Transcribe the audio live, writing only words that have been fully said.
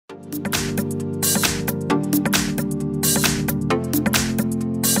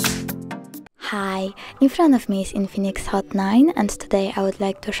Hi, in front of me is Infinix Hot 9 and today I would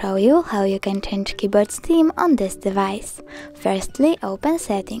like to show you how you can change keyboard's theme on this device. Firstly, open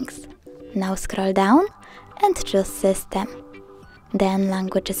Settings. Now scroll down and choose System. Then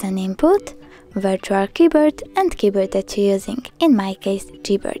Languages and Input, Virtual Keyboard and keyboard that you're using, in my case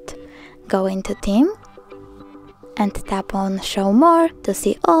Gboard. Go into Theme and tap on Show More to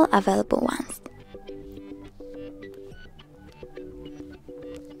see all available ones.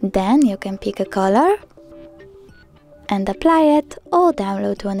 Then you can pick a color and apply it, or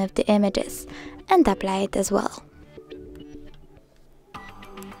download one of the images and apply it as well.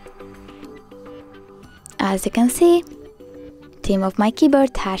 As you can see, theme of my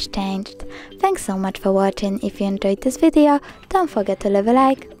keyboard has changed. Thanks so much for watching. If you enjoyed this video, don't forget to leave a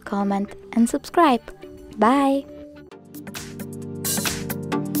like, comment and subscribe. Bye!